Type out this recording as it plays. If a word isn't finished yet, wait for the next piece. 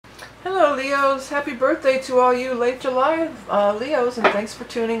Hello Leos, happy birthday to all you late July Leos, and thanks for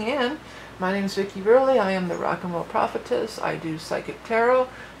tuning in. My name is Vickieverlie. I am the Rock and Roll Prophetess. I do psychic tarot,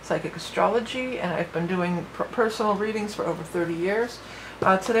 psychic astrology, and I've been doing personal readings for over 30 years.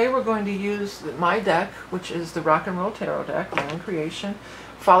 Today we're going to use my deck, which is the Rock and Roll Tarot deck, my own creation,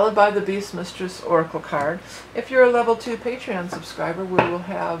 followed by the Beast Mistress Oracle card. If you're a level 2 Patreon subscriber, we will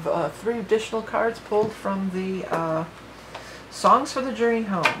have 3 additional cards pulled from the Songs for the Journey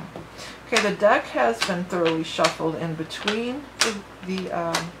Home. Okay, the deck has been thoroughly shuffled in between the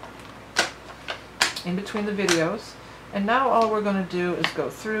videos, and now all we're going to do is go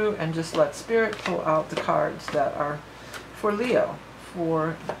through and just let Spirit pull out the cards that are for Leo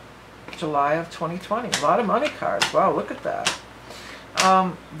for July of 2020. A lot of money cards. Wow, look at that.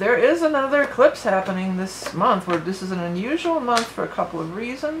 There is another eclipse happening this month, where this is an unusual month for a couple of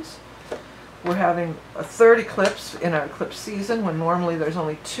reasons. We're having a third eclipse in our eclipse season, when normally there's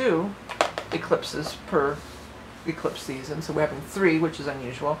only 2 eclipses per eclipse season. So we're having 3, which is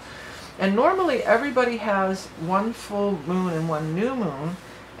unusual. And normally everybody has 1 full moon and 1 new moon,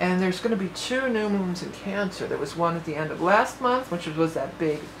 and there's going to be 2 new moons in Cancer. There was one at the end of last month, which was that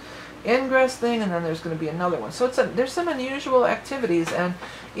big ingress thing, and then there's going to be another one. So there's some unusual activities, and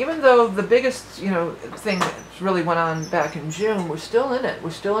even though the biggest thing that really went on back in June, we're still in it. We're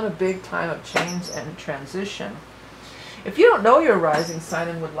still in a big time of change and transition. If you don't know your rising sign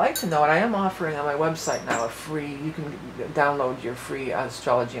and would like to know it, I am offering on my website now a free, you can download your free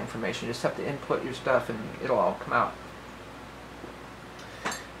astrology information. You just have to input your stuff and it'll all come out.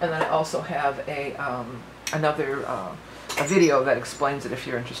 And then I also have a a video that explains it if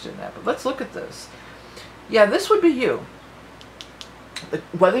you're interested in that. But let's look at this. Yeah, this would be you.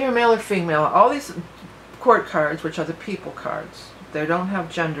 Whether you're male or female, all these court cards, which are the people cards, they don't have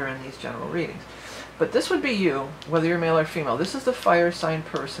gender in these general readings. But this would be you, whether you're male or female. This is the fire sign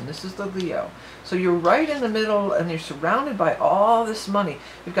person. This is the Leo. So you're right in the middle, and you're surrounded by all this money.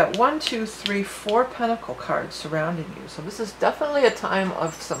 You've got 1, 2, 3, 4 pentacle cards surrounding you. So this is definitely a time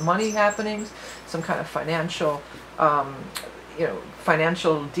of some money happenings, some kind of financial,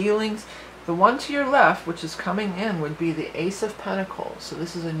 financial dealings. The one to your left, which is coming in, would be the Ace of Pentacles. So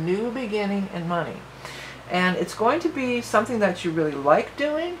this is a new beginning in money. And it's going to be something that you really like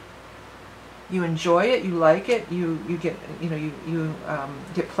doing. You enjoy it, you like it, you get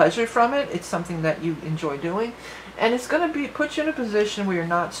get pleasure from it. It's something that you enjoy doing, and it's going to put you in a position where you're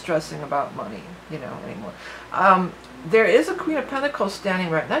not stressing about money, anymore. There is a Queen of Pentacles standing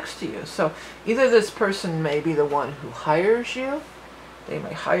right next to you, so either this person may be the one who hires you. They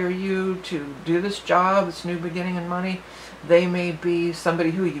may hire you to do this job, this new beginning in money. They may be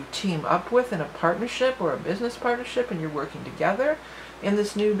somebody who you team up with in a partnership or a business partnership, and you're working together in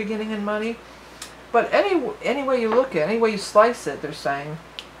this new beginning in money. But any way you look at it, any way you slice it, they're saying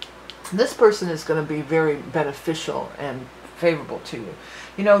this person is going to be very beneficial and favorable to you.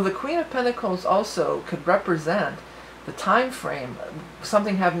 The Queen of Pentacles also could represent the time frame,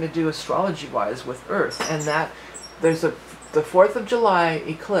 something having to do astrology-wise with Earth, and that there's the 4th of July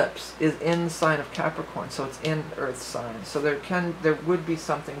eclipse is in the sign of Capricorn, so it's in Earth sign. So there would be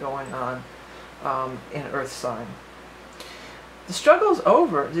something going on in Earth sign. The struggle's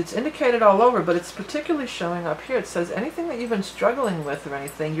over. It's indicated all over, but it's particularly showing up here. It says anything that you've been struggling with or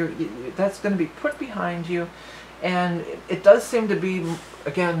anything, that's going to be put behind you. And it does seem to be,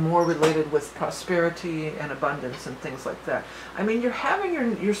 again, more related with prosperity and abundance and things like that. I mean, you're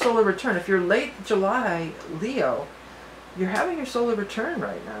having your solar return. If you're late July Leo, you're having your solar return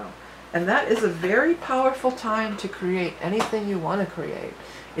right now. And that is a very powerful time to create anything you want to create.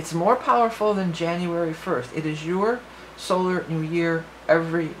 It's more powerful than January 1st. It is your solar new year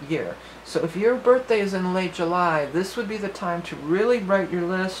every year. So if your birthday is in late July, this would be the time to really write your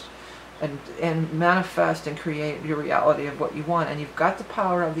list and manifest and create your reality of what you want. And you've got the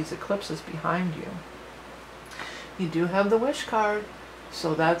power of these eclipses behind you. You do have the wish card,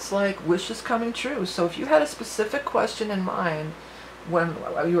 so that's like wishes coming true. So if you had a specific question in mind when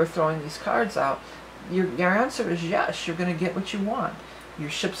you were throwing these cards out, your answer is yes, you're going to get what you want. Your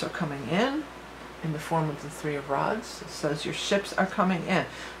ships are coming in the form of the 3 of Rods. It says your ships are coming in.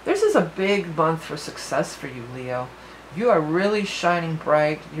 This is a big month for success for you, Leo. You are really shining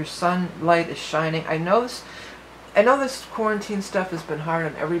bright. Your sunlight is shining. I know this quarantine stuff has been hard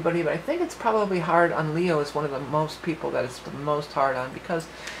on everybody, but I think it's probably hard on Leo as one of the most people that it's the most hard on, because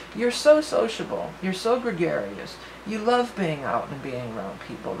you're so sociable. You're so gregarious. You love being out and being around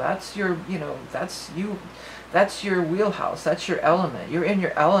people. That's your, that's you. That's your wheelhouse. That's your element. You're in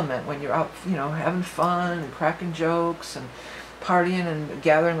your element when you're out, having fun and cracking jokes, and partying and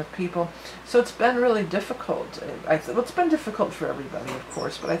gathering with people. So it's been really difficult. Well, it's been difficult for everybody, of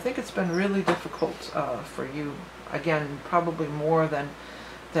course, but I think it's been really difficult for you, again, probably more than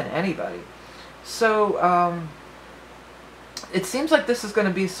anybody. So it seems like this is going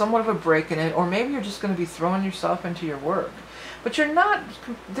to be somewhat of a break in it, or maybe you're just going to be throwing yourself into your work. But you're not,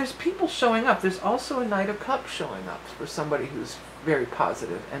 there's people showing up. There's also a Knight of Cups showing up for somebody who's very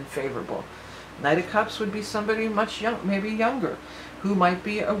positive and favorable. Knight of Cups would be somebody much young, maybe younger, who might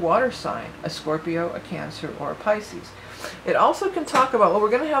be a water sign, a Scorpio, a Cancer, or a Pisces. It also can talk about, well,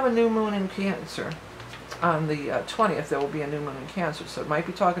 we're going to have a new moon in Cancer. On the 20th, there will be a new moon in Cancer, so it might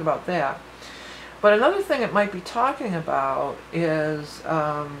be talking about that. But another thing it might be talking about is,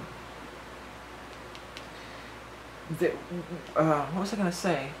 what was I going to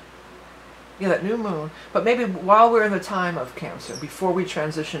say? Yeah, that new moon. But maybe while we're in the time of Cancer, before we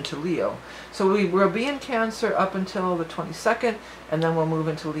transition to Leo. So we'll be in Cancer up until the 22nd, and then we'll move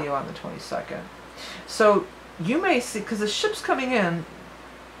into Leo on the 22nd. So you may see, because the ship's coming in,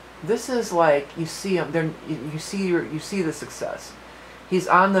 this is like, you see them, you see the success. He's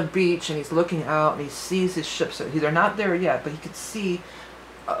on the beach and he's looking out and he sees his ships. They're not there yet, but he could see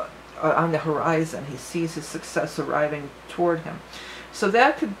on the horizon, he sees his success arriving toward him. So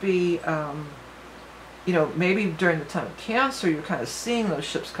that could be, you know, maybe during the time of Cancer, you're kind of seeing those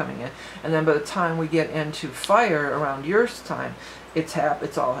ships coming in, and then by the time we get into Fire around your time, it's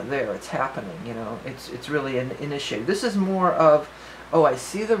all there, it's happening, you know, it's really initiated. This is more of, oh, I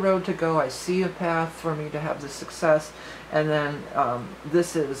see the road to go, I see a path for me to have this success, and then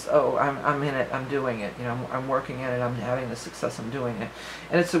this is, oh, I'm in it, I'm doing it, you know, I'm working in it, I'm having the success, I'm doing it.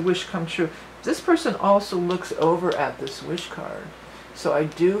 And it's a wish come true. This person also looks over at this wish card. So I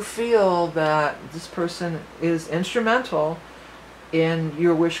do feel that this person is instrumental in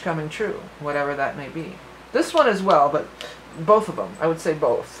your wish coming true, whatever that may be. This one as well, but both of them, I would say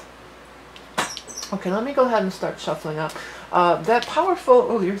both. Okay, let me go ahead and start shuffling up. That powerful,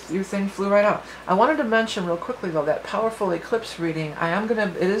 oh, your thing flew right out. I wanted to mention real quickly though, that powerful eclipse reading,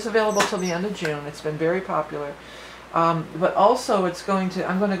 it is available till the end of June. It's been very popular. But also I'm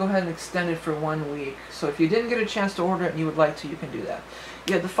going to go ahead and extend it for 1 week. So if you didn't get a chance to order it and you would like to, you can do that.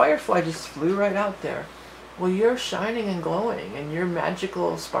 Yeah, the firefly just flew right out there. Well, you're shining and glowing, and you're a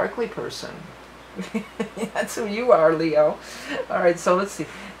magical, sparkly person. That's who you are, Leo. All right, so let's see.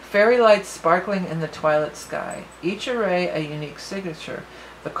 Fairy lights sparkling in the twilight sky. Each array a unique signature.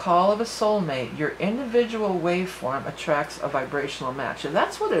 The call of a soulmate. Your individual waveform attracts a vibrational match. And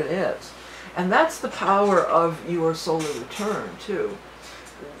that's what it is. And that's the power of your solar return, too.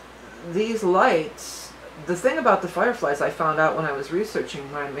 These lights, the thing about the fireflies I found out when I was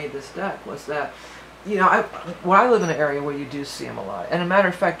researching when I made this deck was that, you know, I live in an area where you do see them a lot. And as a matter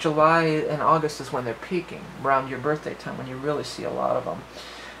of fact, July and August is when they're peaking, around your birthday time, when you really see a lot of them.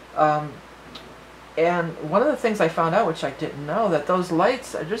 And one of the things I found out, which I didn't know, that those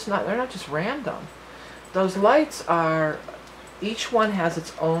lights are they're not just random. Those lights are, each one has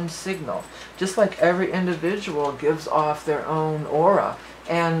its own signal. Just like every individual gives off their own aura,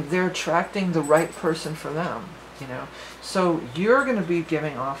 and they're attracting the right person for them, you know. So you're going to be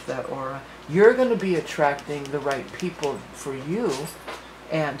giving off that aura. You're going to be attracting the right people for you,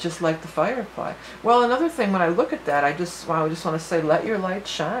 and just like the firefly. Well, another thing, when I look at that, I just want to say, let your light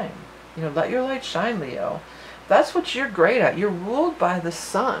shine. You know, let your light shine, Leo. That's what you're great at. You're ruled by the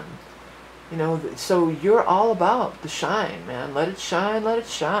sun. You know, so you're all about the shine, man. Let it shine, let it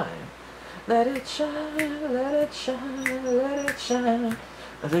shine. Let it shine, let it shine, let it shine.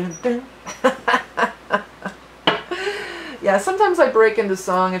 Yeah, sometimes I break into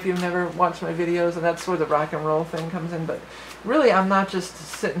song if you've never watched my videos, and that's where the rock and roll thing comes in. But really, I'm not just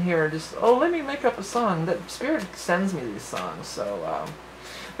sitting here just, oh, let me make up a song. That Spirit sends me these songs. So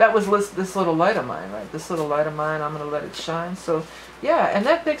that was this little light of mine, right? This little light of mine, I'm going to let it shine. So yeah, and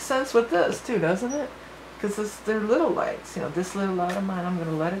that makes sense with this too, doesn't it? Because they're little lights. You know, this little light of mine, I'm going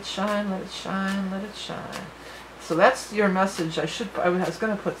to let it shine, let it shine, let it shine. So that's your message. I was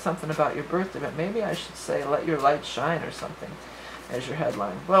going to put something about your birthday, but maybe I should say let your light shine or something as your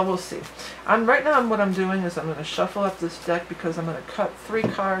headline. Well, we'll see. Right now what I'm doing is I'm going to shuffle up this deck because I'm going to cut 3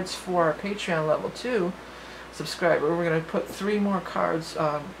 cards for our Patreon level 2 subscriber. We're going to put 3 more cards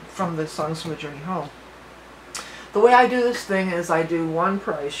from the Songs from the Journey Home. The way I do this thing is I do one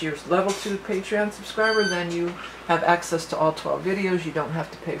price. You're level 2 Patreon subscriber, then you have access to all 12 videos. You don't have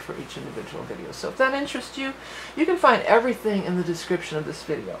to pay for each individual video. So if that interests you, you can find everything in the description of this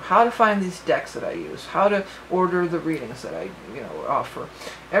video. How to find these decks that I use, how to order the readings that I offer.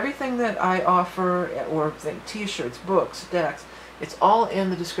 Everything that I offer, or t-shirts, books, decks, it's all in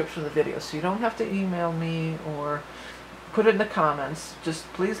the description of the video. So you don't have to email me or put it in the comments.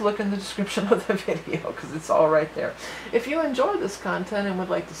 Just please look in the description of the video because it's all right there. If you enjoy this content and would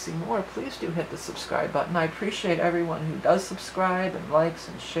like to see more, please do hit the subscribe button. I appreciate everyone who does subscribe and likes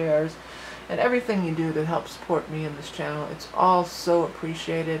and shares and everything you do to help support me in this channel. It's all so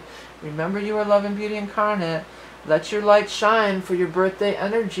appreciated. Remember, you are love and beauty incarnate. Let your light shine for your birthday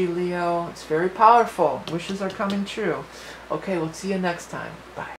energy, Leo. It's very powerful. Wishes are coming true. Okay, we'll see you next time. Bye.